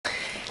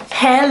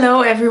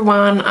Hello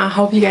everyone, I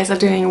hope you guys are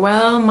doing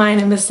well. My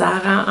name is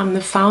Sarah. I'm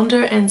the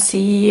founder and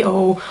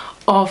CEO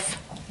of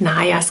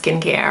Naya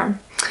Skincare.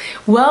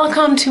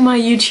 Welcome to my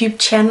YouTube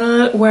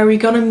channel where we're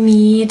gonna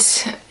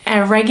meet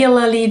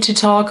regularly to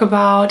talk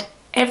about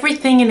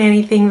everything and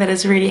anything that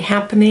is really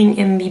happening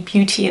in the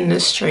beauty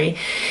industry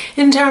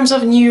in terms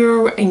of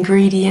new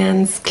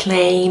ingredients,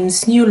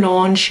 claims, new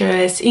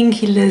launches,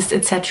 Inky List,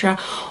 etc.,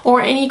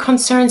 or any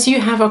concerns you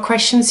have or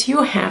questions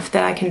you have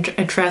that I can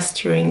address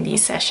during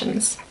these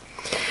sessions.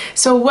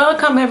 So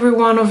welcome every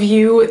one of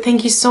you.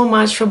 Thank you so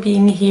much for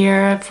being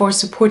here, for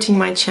supporting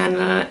my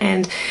channel,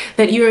 and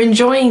that you're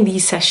enjoying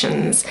these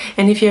sessions.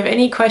 And if you have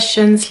any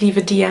questions, leave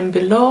a DM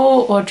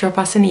below or drop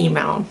us an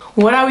email.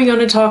 What are we going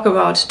to talk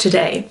about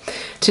today?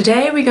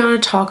 Today we're going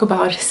to talk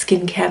about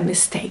skincare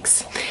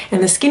mistakes,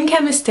 and the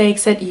skincare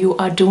mistakes that you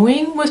are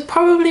doing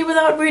probably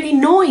without really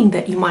knowing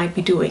that you might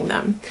be doing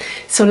them.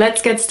 So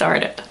let's get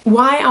started.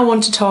 Why I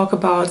want to talk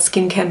about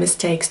skincare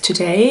mistakes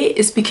today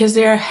is because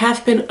there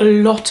have been a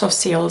lot of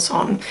sales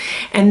on,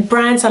 and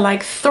brands are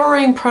like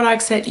throwing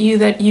products at you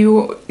that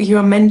you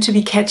are meant to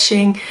be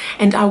catching,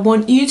 and I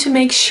want you to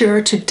make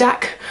sure to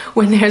duck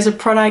when there's a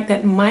product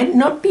that might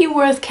not be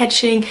worth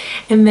catching,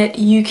 and that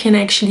you can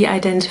actually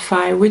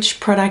identify which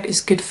product is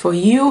good for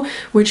you,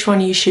 which one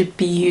you should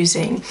be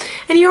using.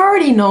 And you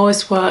already know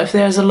as well, if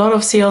there's a lot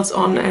of sales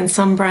on and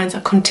some brands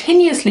are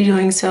continuously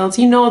doing sales,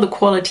 you know the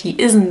quality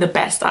isn't the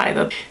best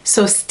either,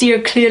 so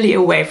steer clearly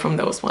away from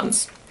those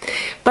ones.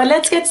 But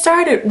let's get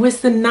started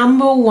with the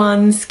number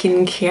one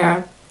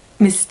skincare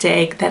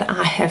mistake that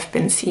I have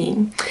been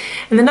seeing.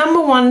 And the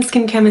number one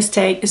skincare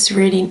mistake is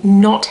really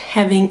not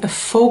having a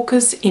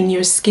focus in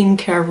your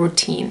skincare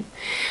routine.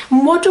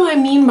 And what do I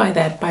mean by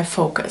that, by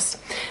focus?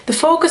 The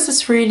focus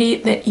is really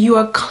that you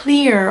are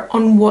clear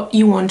on what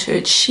you want to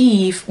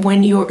achieve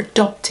when you're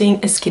adopting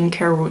a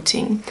skincare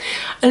routine.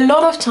 A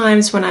lot of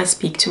times when I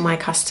speak to my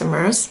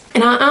customers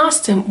and I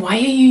ask them, why are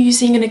you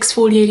using an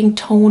exfoliating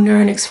toner,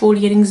 an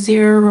exfoliating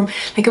serum,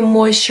 like a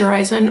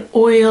moisturizer, an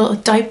oil, a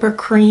diaper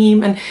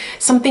cream, and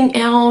something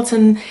else,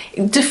 and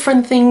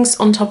different things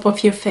on top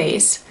of your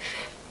face?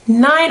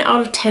 9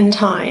 out of 10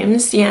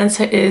 times the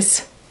answer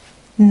is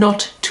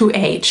not to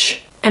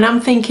age. And I'm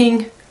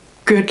thinking,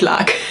 good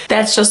luck.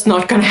 That's just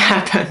not gonna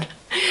happen.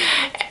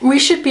 We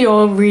should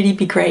all really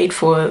be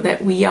grateful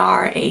that we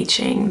are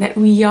aging, that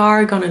we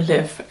are gonna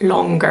live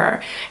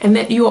longer, and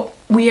that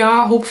we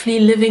are hopefully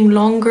living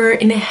longer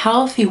in a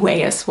healthy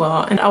way as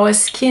well. And our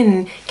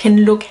skin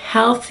can look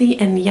healthy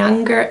and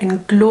younger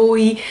and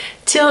glowy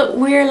till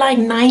we're like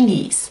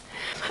 90s.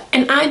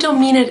 And I don't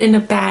mean it in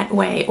a bad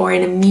way or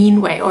in a mean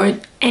way or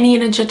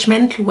in a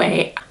judgmental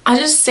way. I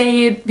just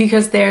say it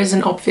because there's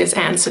an obvious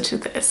answer to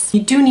this.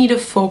 You do need a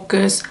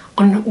focus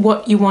on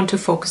what you want to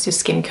focus your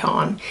skincare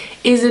on.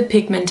 Is it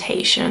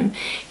pigmentation?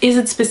 Is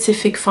it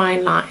specific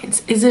fine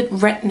lines? Is it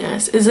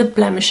redness? Is it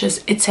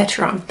blemishes,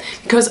 etc.?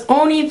 Because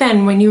only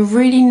then, when you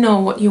really know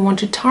what you want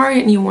to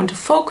target and you want to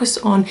focus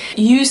on,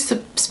 use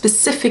the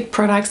specific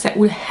products that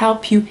will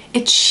help you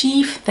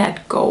achieve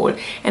that goal,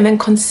 and then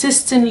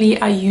consistently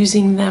are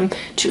using them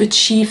to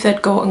achieve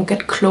that goal and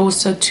get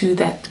closer to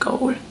that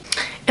goal.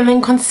 And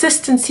then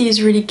consistency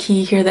is really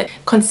key here, that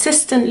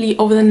consistently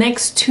over the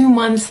next 2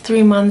 months,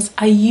 3 months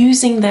are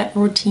using that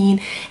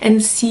routine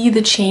and see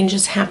the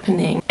changes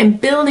happening.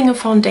 And building a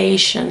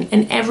foundation,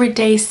 an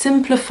everyday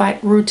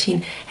simplified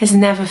routine, has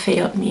never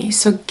failed me,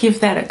 so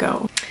give that a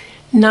go.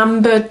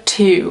 Number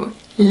 2,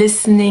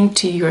 listening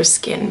to your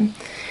skin.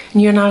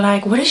 And you're now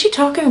like, what is she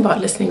talking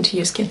about, listening to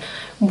your skin?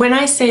 When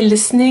I say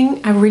listening,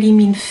 I really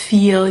mean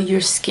feel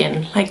your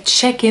skin. Like,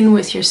 check in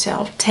with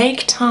yourself.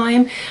 Take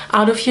time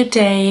out of your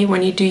day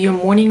when you do your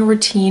morning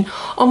routine,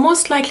 or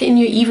most likely in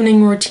your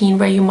evening routine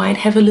where you might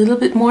have a little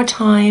bit more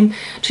time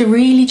to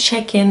really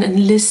check in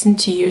and listen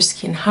to your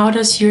skin. How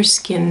does your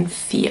skin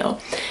feel?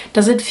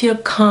 Does it feel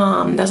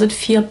calm? Does it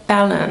feel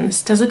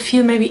balanced? Does it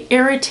feel maybe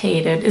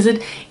irritated? Is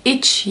it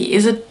itchy?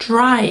 Is it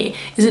dry?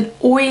 Is it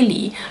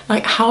oily?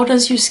 Like, how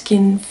does your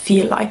skin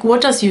feel like?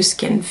 What does your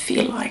skin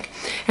feel like?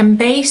 And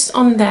based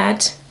on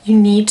that, you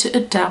need to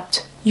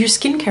adapt your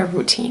skincare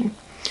routine.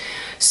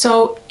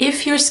 So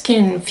if your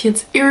skin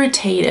feels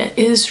irritated,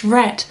 is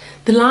red,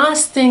 the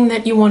last thing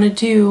that you want to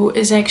do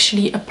is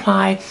actually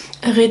apply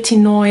a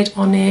retinoid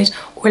on it,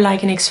 or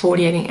like an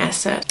exfoliating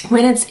acid.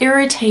 When it's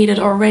irritated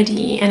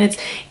already and it's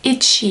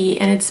itchy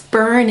and it's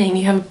burning,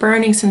 you have a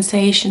burning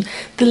sensation,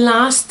 the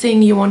last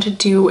thing you want to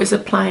do is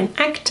apply an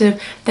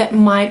active that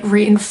might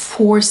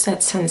reinforce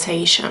that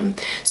sensation.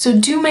 So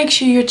do make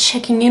sure you're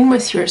checking in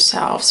with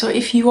yourself. So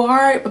if you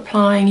are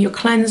applying your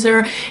cleanser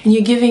and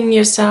you're giving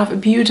yourself a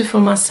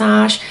beautiful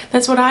massage,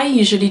 that's what I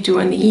usually do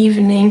in the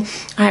evening.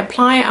 I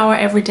apply our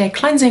everyday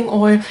cleansing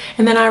oil,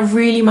 and then I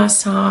really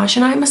massage,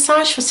 and I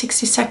massage for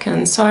 60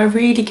 seconds, so I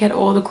really get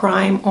all the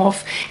grime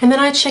off. And then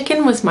I check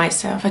in with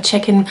myself. I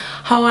check in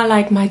how I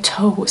like my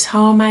toes,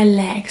 how are my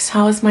legs,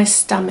 how is my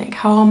stomach,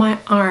 how are my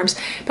arms,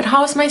 but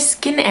how is my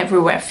skin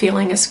everywhere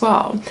feeling as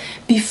well,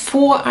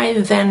 before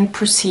I then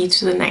proceed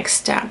to the next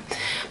step.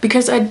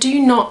 Because I do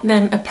not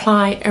then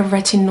apply a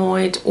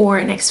retinoid or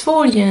an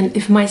exfoliant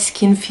if my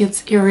skin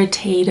feels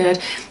irritated,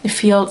 it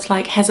feels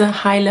like has a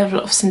high level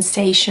of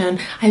sensation.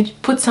 I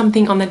put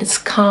something on that is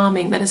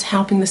calming, that is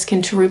helping the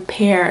skin to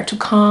repair, to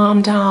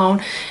calm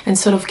down, and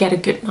sort of get a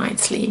good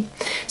night's sleep.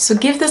 So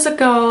give this a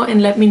go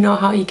and let me know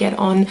how you get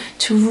on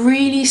to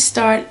really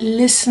start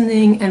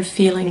listening and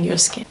feeling your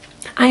skin.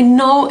 I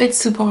know it's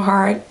super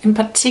hard, in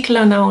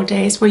particular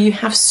nowadays where you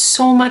have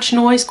so much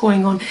noise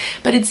going on,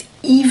 but it's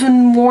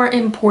even more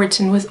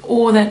important with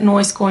all that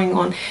noise going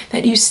on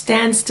that you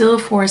stand still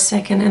for a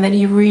second and that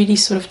you really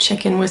sort of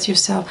check in with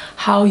yourself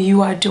how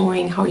you are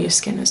doing, how your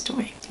skin is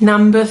doing.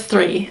 Number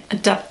 3,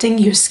 adapting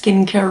your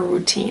skincare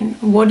routine.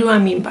 What do I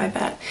mean by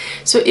that?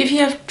 So if you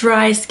have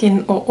dry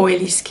skin or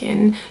oily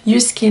skin,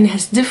 your skin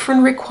has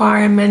different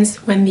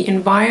requirements when the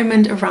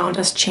environment around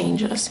us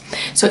changes.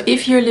 So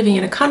if you're living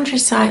in a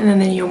countryside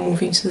and then you're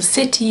moving to the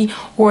city,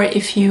 or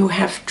if you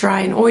have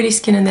dry and oily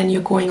skin and then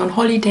you're going on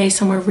holiday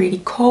somewhere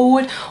really cold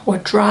or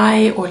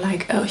dry or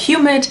like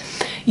humid,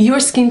 your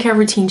skincare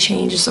routine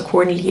changes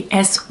accordingly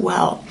as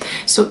well.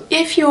 So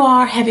if you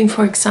are having,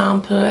 for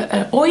example,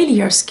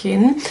 oilier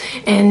skin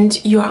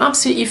and you are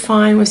absolutely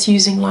fine with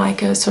using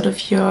like a sort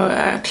of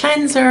your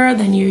cleanser,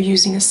 then you're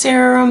using a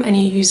serum and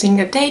you're using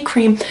a day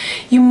cream,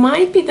 you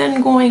might be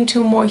then going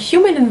to a more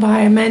humid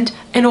environment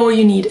and all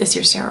you need is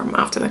your serum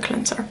after the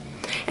cleanser.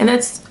 And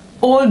that's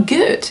all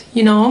good,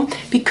 you know,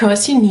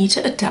 because you need to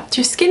adapt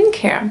your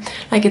skincare.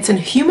 Like, it's in a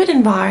humid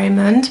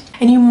environment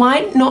and you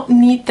might not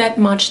need that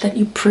much that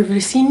you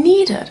previously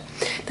needed.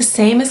 The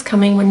same is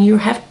coming when you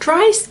have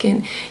dry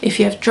skin. If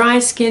you have dry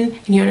skin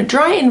and you're in a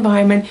dry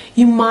environment,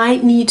 you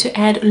might need to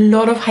add a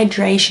lot of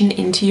hydration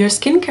into your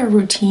skincare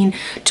routine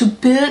to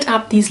build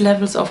up these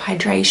levels of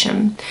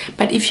hydration.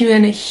 But if you're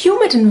in a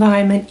humid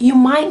environment, you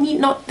might need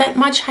not that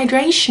much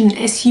hydration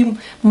as you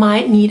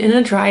might need in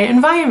a dry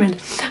environment.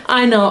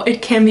 I know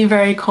it can be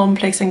very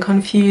complex and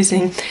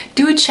confusing.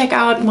 Do check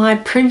out my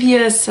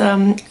previous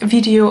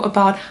video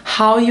about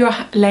how you're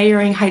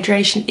layering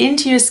hydration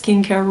into your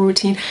skincare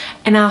routine,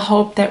 and I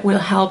hope that will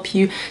help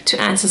you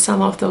to answer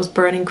some of those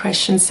burning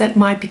questions that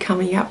might be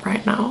coming up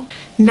right now.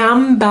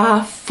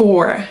 Number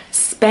 4,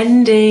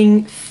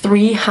 spending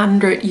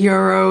 300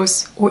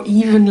 euros or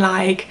even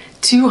like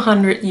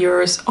 200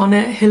 euros on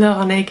a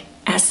hyaluronic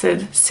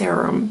acid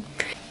serum.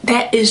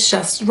 That is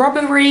just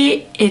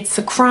robbery, it's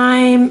a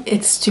crime,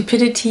 it's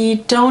stupidity.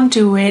 Don't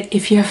do it.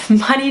 If you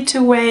have money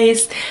to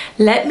waste,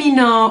 let me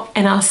know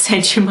and I'll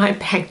send you my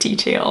bank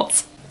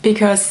details.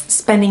 Because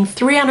spending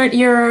 300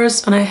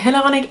 euros on a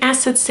hyaluronic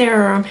acid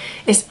serum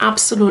is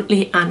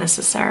absolutely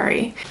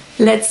unnecessary.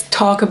 Let's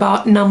talk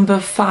about number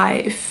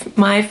 5,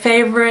 my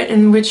favorite,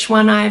 and which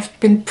one I've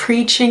been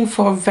preaching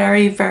for a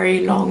very,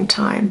 very long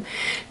time.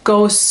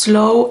 Go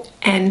slow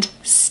and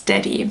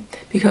steady,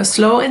 because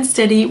slow and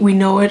steady, we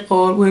know it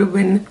all, will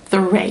win the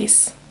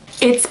race.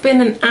 It's been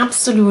an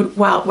absolute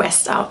wild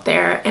west out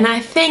there, and I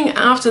think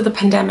after the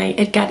pandemic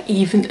it got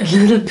even a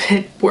little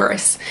bit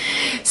worse.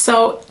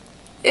 So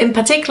in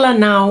particular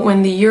now,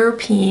 when the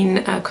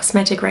European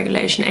cosmetic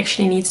regulation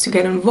actually needs to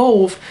get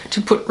involved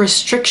to put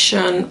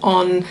restriction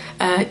on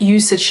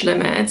usage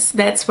limits,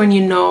 that's when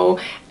you know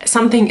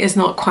something is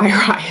not quite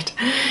right.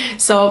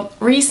 So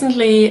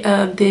recently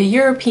the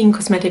European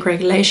cosmetic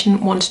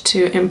regulation wanted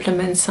to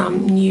implement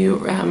some new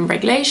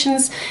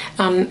regulations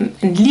and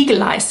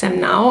legalize them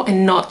now,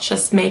 and not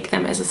just make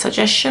them as a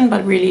suggestion,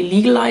 but really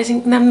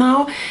legalizing them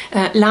now.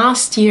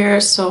 Last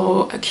year,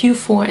 so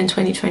Q4 in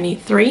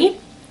 2023,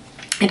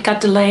 it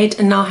got delayed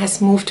and now has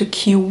moved to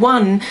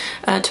Q1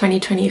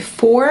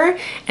 2024,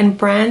 and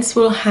brands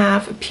will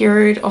have a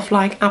period of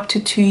like up to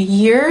 2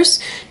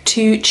 years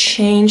to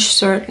change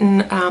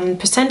certain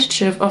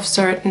percentages of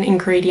certain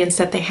ingredients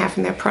that they have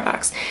in their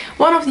products.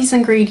 One of these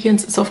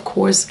ingredients is of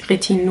course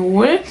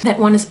retinol. That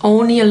one is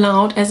only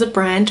allowed as a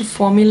brand to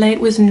formulate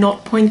with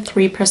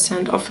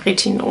 0.3% of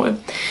retinol.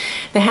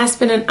 There has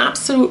been an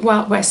absolute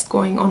wild west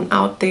going on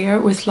out there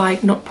with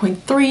like 0.3,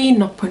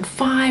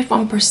 0.5,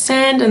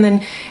 1%, and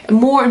then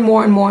more and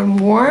more and more and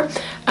more.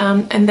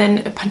 And then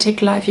in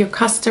particular, if you're a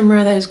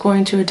customer that is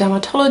going to a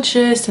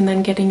dermatologist and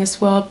then getting as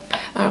well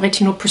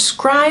retinol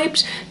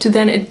prescribed, to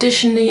then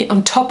additionally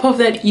on top of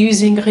that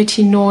using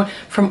retinol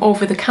from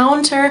over the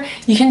counter,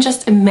 you can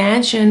just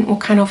imagine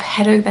what kind of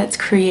headache that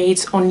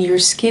creates on your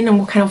skin and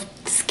what kind of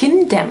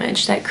skin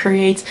damage that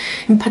creates,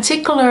 in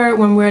particular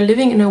when we're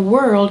living in a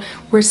world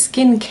where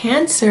skin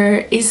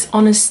cancer is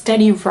on a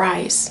steady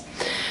rise.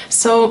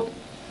 So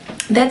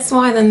That's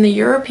why then the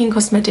European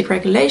cosmetic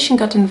regulation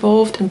got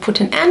involved and put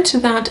an end to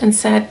that and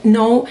said,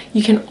 no,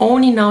 you can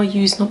only now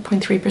use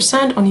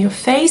 0.3% on your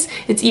face.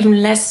 It's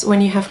even less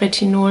when you have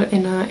retinol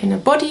in a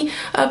body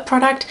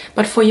product,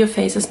 but for your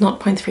face it's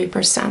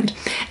 0.3%.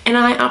 And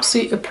I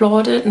absolutely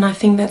applaud it, and I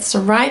think that's the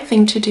right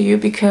thing to do,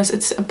 because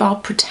it's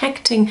about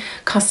protecting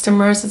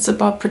customers, it's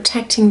about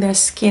protecting their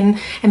skin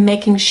and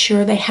making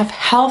sure they have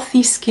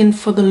healthy skin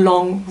for the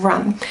long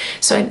run.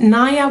 So at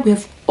Naya we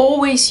have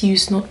always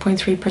use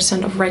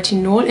 0.3% of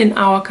retinol in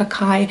our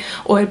Cacao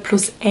Oil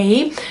Plus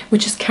A,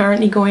 which is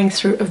currently going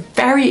through a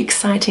very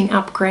exciting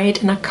upgrade,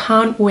 and I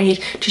can't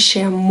wait to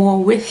share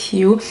more with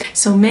you.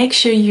 So make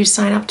sure you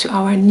sign up to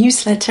our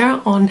newsletter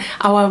on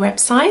our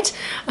website.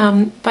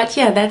 But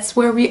yeah, that's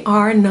where we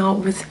are now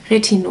with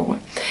retinol.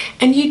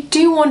 And you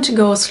do want to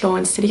go slow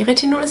and steady.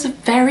 Retinol is a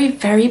very,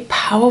 very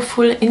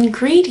powerful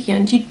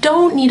ingredient. You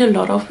don't need a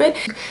lot of it.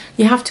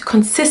 You have to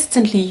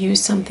consistently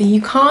use something.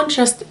 You can't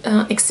just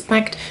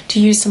expect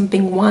to use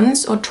something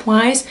once or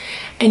twice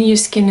and your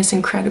skin is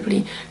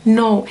incredibly.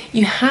 No,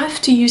 you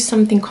have to use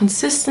something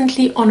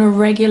consistently on a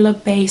regular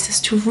basis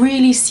to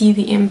really see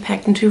the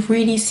impact and to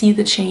really see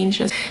the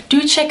changes.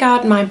 Do check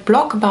out my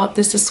blog about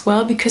this as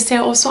well, because there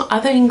are also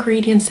other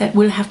ingredients that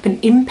will have been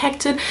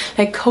impacted,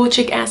 like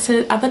kojic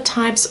acid, other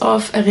types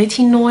of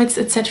retinoids,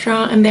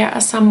 etc. And there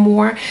are some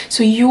more,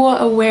 so you are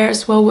aware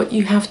as well what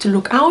you have to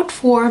look out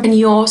for, and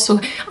you also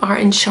are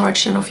in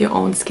charge of your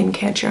own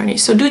skincare journey.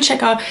 So do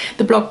check out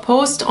the blog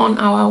post on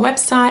our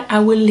website. I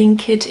will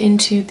link it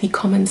into the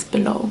comments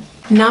below.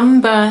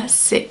 Number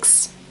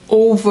 6,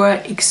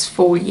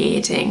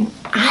 over-exfoliating.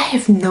 I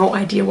have no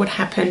idea what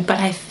happened, but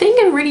I think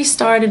it really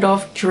started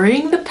off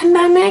during the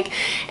pandemic,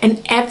 and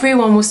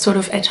everyone was sort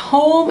of at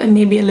home and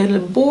maybe a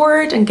little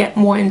bored and get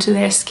more into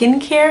their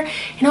skincare,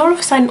 and all of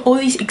a sudden all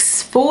these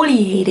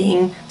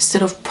exfoliating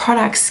sort of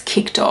products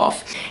kicked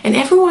off, and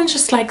everyone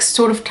just like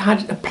sort of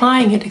started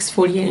applying it,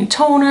 exfoliating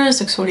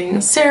toners,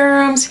 exfoliating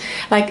serums,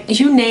 like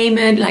you name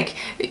it, like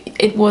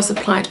it was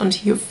applied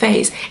onto your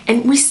face.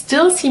 And we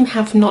still seem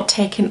have not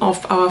taken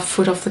off our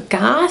foot off the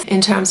gas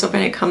in terms of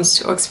when it comes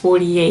to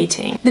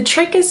exfoliating. The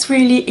trick is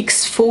really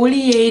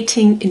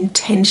exfoliating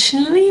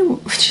intentionally,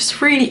 which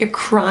is really a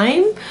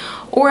crime,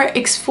 or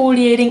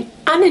exfoliating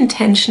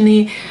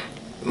unintentionally,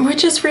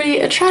 which is really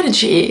a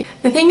tragedy.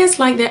 The thing is,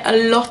 like, there are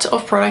a lot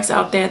of products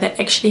out there that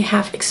actually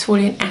have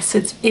exfoliant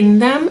acids in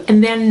them,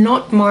 and they're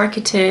not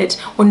marketed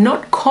or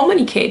not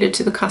communicated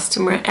to the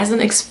customer as an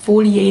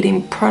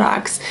exfoliating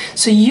products.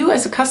 So you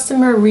as a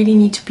customer really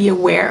need to be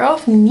aware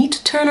of, need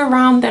to turn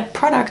around that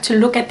product to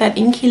look at that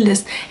INCI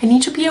list, and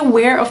need to be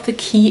aware of the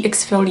key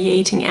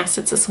exfoliating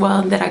acids as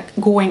well that are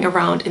going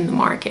around in the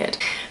market.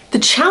 The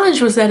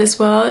challenge with that as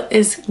well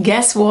is,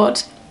 guess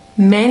what?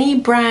 Many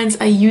brands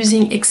are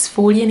using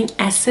exfoliating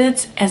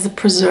acids as a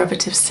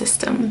preservative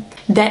system.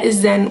 That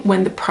is then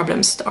when the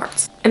problem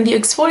starts. And the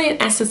exfoliant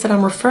acids that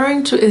I'm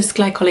referring to is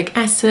glycolic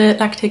acid,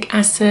 lactic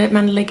acid,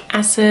 malic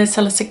acid,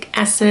 salicylic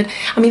acid.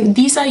 I mean,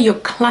 these are your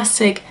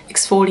classic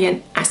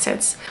exfoliant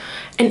acids.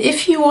 And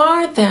if you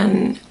are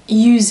then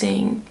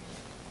using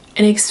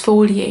an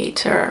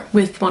exfoliator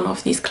with one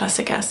of these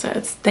classic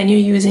acids, then you're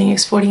using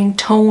exfoliating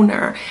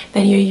toner,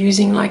 then you're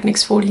using like an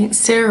exfoliating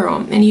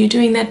serum, and you're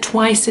doing that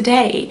twice a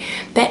day,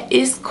 that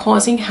is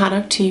causing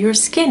havoc to your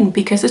skin,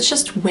 because it's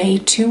just way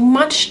too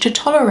much to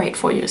tolerate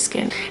for your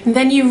skin. And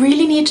then you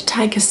really need to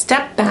take a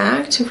step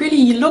back to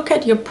really look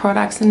at your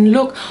products and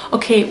look,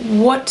 okay,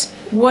 what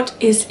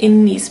is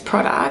in these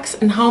products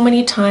and how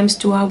many times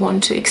do I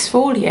want to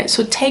exfoliate?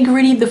 So take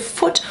really the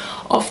foot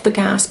off the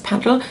gas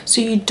pedal so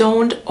you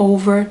don't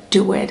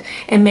overdo it,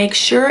 and make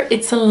sure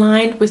it's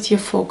aligned with your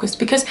focus,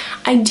 because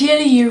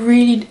ideally you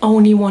really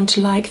only want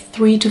to like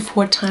 3 to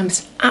 4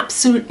 times,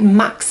 absolute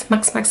max.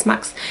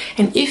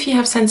 And if you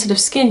have sensitive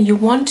skin, you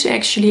want to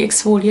actually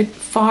exfoliate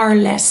far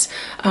less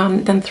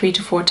than 3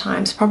 to 4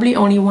 times, probably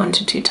only 1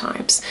 to 2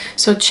 times.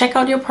 So check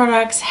out your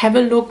products, have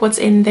a look what's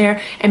in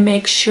there, and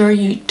make sure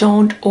you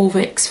don't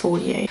over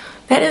exfoliate.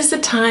 That is the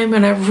time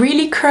when I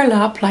really curl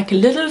up like a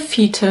little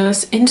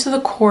fetus into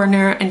the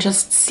corner and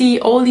just see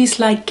all these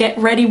like get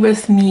ready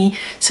with me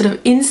sort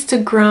of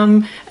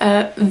Instagram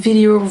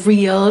video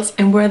reels,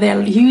 and where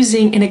they're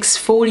using an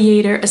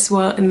exfoliator as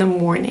well in the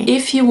morning.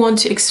 If you want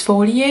to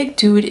exfoliate,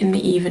 do it in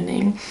the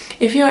evening.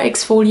 If you're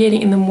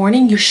exfoliating in the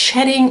morning, you're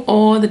shedding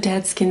all the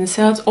dead skin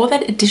cells, all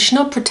that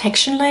additional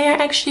protection layer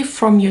actually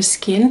from your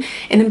skin.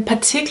 And in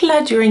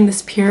particular during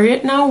this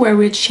period now where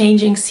we're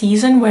changing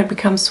season, where it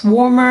becomes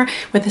warmer,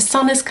 where the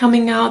sun is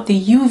coming out, the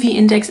UV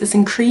index is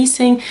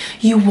increasing,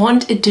 you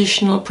want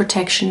additional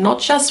protection, not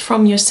just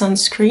from your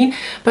sunscreen,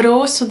 but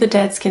also the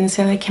dead skin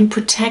cell that can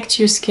protect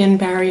your skin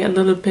barrier a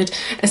little bit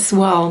as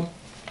well.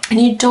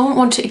 And you don't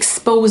want to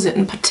expose it.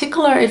 In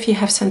particular, if you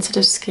have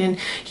sensitive skin,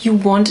 you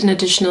want an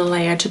additional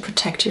layer to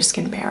protect your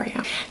skin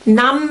barrier.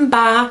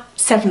 Number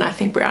 7, I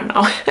think we are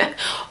now.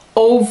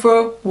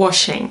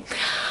 Overwashing.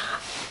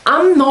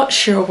 I'm not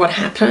sure what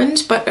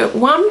happened, but at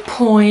one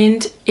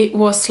point it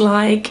was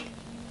like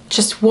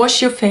just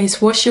wash your face,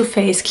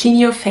 clean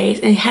your face,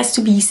 and it has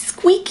to be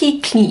squeaky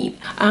clean,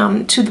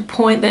 to the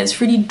point that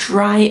it's really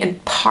dry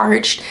and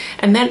parched,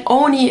 and then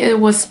only it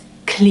was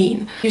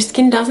clean. Your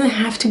skin doesn't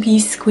have to be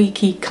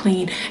squeaky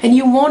clean, and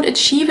you won't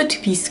achieve it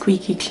to be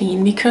squeaky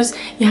clean because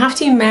you have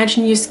to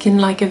imagine your skin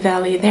like a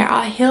valley. There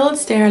are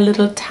hills, there are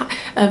little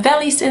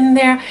valleys in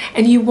there,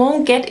 and you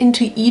won't get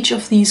into each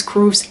of these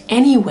grooves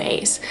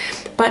anyways.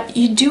 But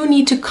you do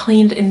need to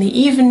clean it in the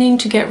evening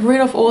to get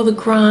rid of all the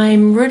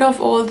grime, rid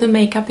of all the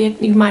makeup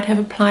that you might have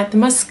applied, the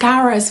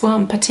mascara as well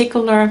in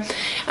particular,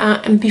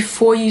 and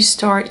before you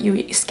start your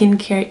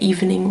skincare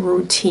evening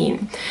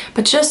routine.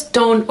 But just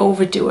don't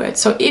overdo it.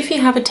 So if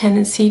you have a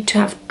tendency to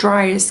have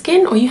drier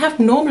skin, or you have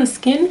normal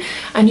skin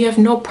and you have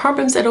no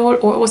problems at all,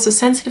 or also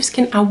sensitive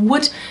skin, I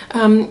would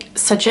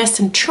suggest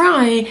and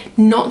try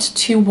not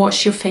to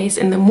wash your face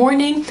in the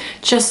morning.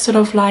 Just sort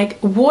of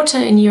like water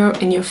in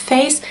your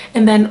face,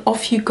 and then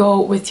off you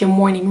go with your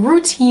morning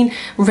routine,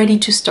 ready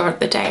to start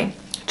the day.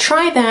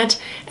 Try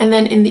that, and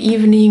then in the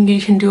evening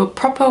you can do a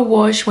proper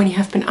wash when you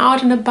have been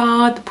out and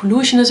about, the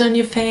pollution is on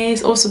your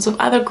face, all sorts of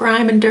other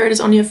grime and dirt is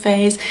on your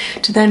face,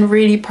 to then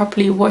really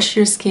properly wash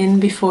your skin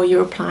before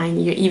you're applying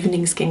your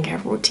evening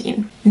skincare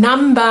routine.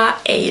 Number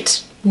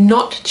 8,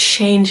 not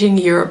changing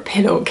your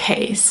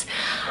pillowcase.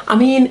 I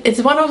mean,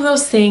 it's one of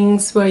those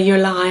things where you're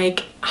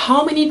like,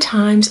 how many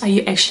times are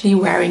you actually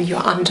wearing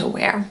your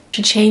underwear?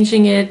 You're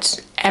changing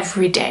it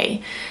every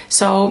day.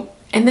 So,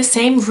 and the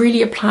same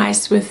really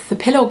applies with the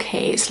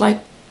pillowcase. Like,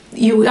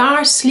 you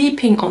are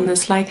sleeping on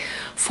this like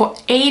for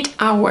 8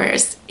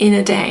 hours in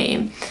a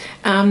day.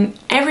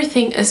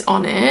 Everything is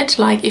on it.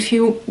 Like, if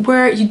you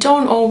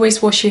don't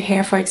always wash your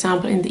hair, for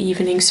example, in the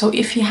evening. So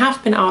if you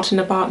have been out and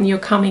about and you're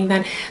coming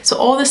then, so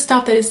all the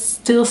stuff that is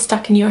still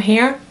stuck in your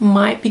hair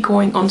might be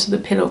going onto the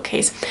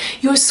pillowcase.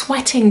 You're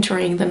sweating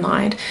during the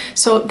night,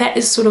 so that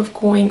is sort of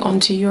going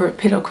onto your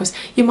pillowcase.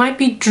 You might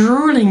be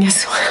drooling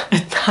as well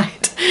at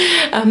night.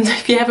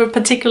 If you have a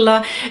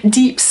particular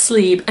deep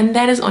sleep, and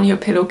that is on your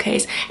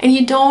pillowcase, and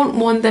you don't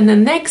want then the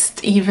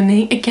next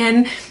evening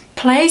again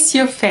place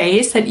your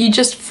face that you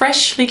just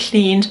freshly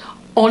cleaned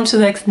onto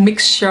that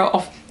mixture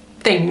of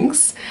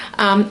things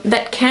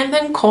that can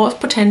then cause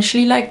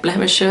potentially like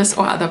blemishes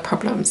or other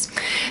problems.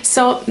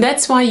 So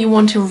that's why you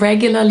want to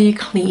regularly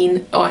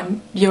clean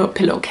on your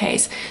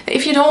pillowcase.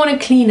 If you don't want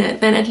to clean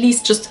it, then at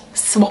least just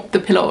swap the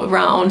pillow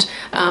around,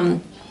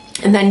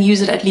 and then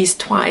use it at least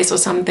twice or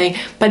something.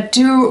 But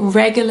do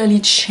regularly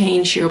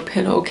change your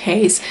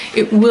pillowcase.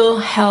 It will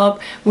help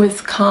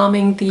with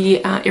calming the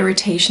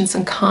irritations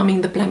and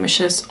calming the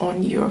blemishes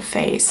on your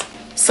face.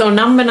 So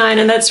number 9,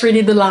 and that's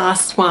really the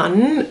last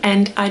one,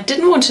 and I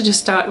didn't want to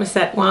just start with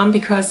that one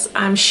because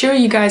I'm sure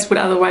you guys would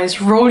otherwise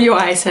roll your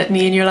eyes at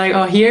me and you're like,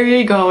 oh, here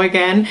you go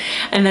again,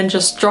 and then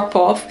just drop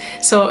off.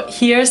 So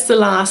here's the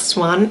last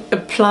one: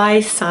 apply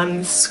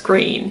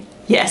sunscreen.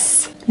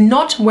 Yes,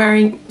 not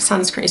wearing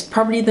sunscreen is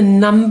probably the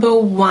number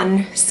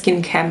 1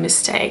 skincare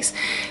mistakes.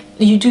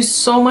 You do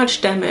so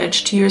much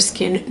damage to your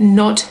skin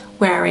not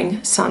wearing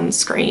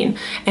sunscreen,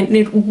 and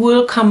it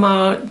will come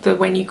out that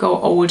when you go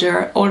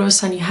older, all of a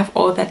sudden you have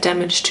all that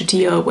damage to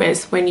deal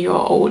with when you're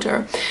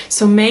older.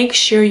 So make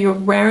sure you're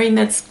wearing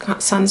that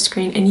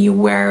sunscreen and you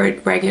wear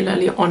it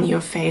regularly on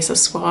your face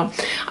as well.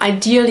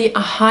 Ideally a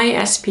high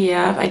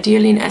SPF,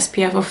 ideally an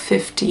SPF of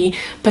 50,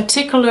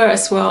 particular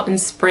as well in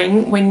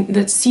spring when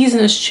the season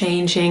is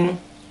changing.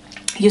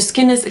 Your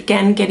skin is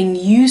again getting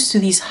used to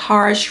these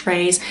harsh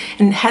rays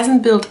and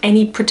hasn't built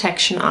any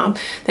protection up,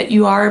 that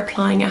you are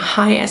applying a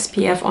high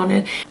SPF on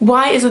it.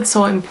 Why is it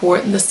so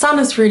important? The sun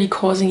is really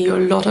causing you a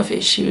lot of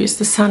issues.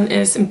 The sun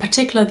is, in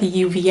particular the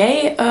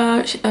UVA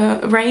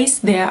rays,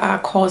 they are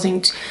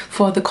causing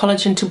for the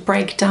collagen to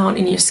break down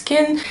in your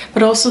skin,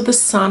 but also the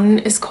sun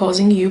is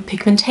causing you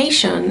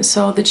pigmentation.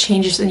 So the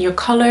changes in your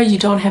color, you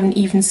don't have an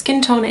even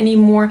skin tone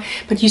anymore,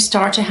 but you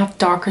start to have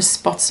darker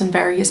spots and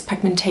various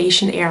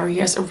pigmentation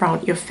areas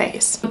around your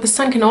face. What the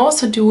sun can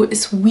also do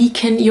is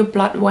weaken your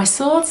blood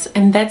vessels,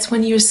 and that's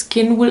when your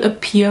skin will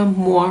appear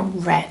more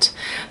red.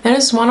 That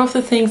is one of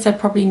the things that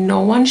probably no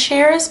one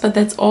shares, but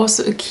that's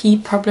also a key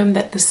problem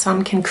that the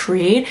sun can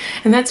create,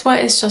 and that's why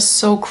it's just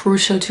so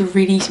crucial to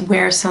really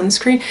wear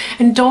sunscreen.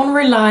 And don't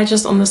rely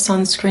just on the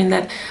sunscreen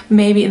that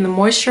maybe in the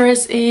moisture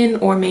is in,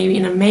 or maybe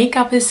in a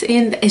makeup is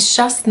in. It's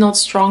just not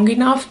strong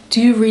enough.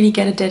 Do really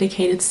get a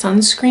dedicated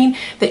sunscreen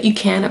that you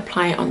can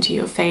apply onto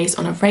your face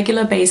on a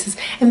regular basis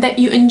and that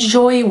you enjoy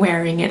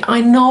wearing it.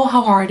 I know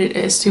how hard it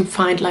is to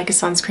find like a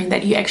sunscreen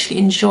that you actually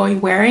enjoy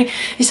wearing.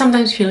 They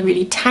sometimes feel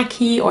really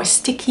tacky or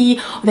sticky,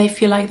 or they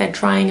feel like they're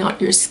drying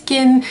out your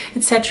skin,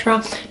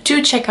 etc.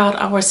 Do check out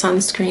our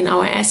sunscreen,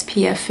 our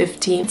SPF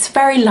 50. It's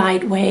very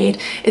lightweight,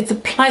 it's a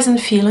pleasant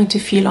feeling to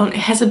feel on, it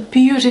has a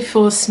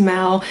beautiful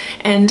smell,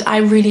 and I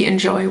really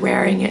enjoy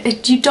wearing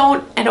it. You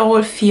don't at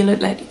all feel it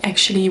like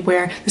actually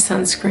wear the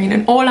sunscreen,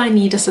 and all I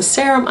need is a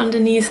serum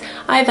underneath,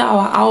 either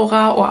our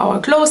Aura or our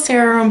Glow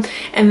Serum,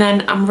 and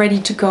then I'm ready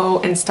to go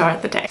and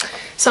start the day.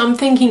 So I'm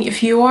thinking,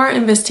 if you are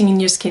investing in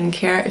your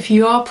skincare, if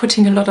you are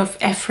putting a lot of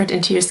effort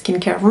into your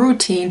skincare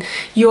routine,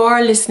 you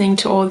are listening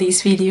to all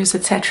these videos,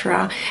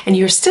 etc., and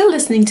you're still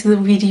listening to the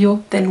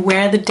video, then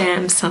wear the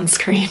damn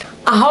sunscreen.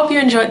 I hope you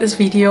enjoyed this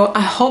video.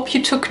 I hope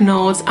you took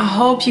notes. I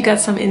hope you got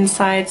some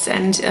insights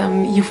and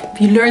you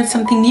learned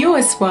something new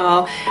as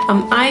well.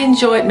 I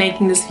enjoyed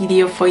making this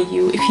video for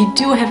you. If you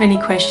do have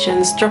any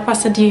questions, drop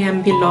us a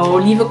DM below,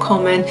 leave a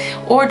comment,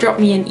 or drop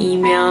me an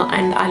email,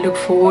 and I look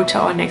forward to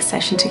our next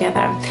session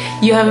together.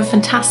 You have a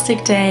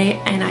fantastic day,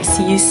 and I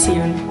see you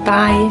soon.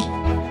 Bye.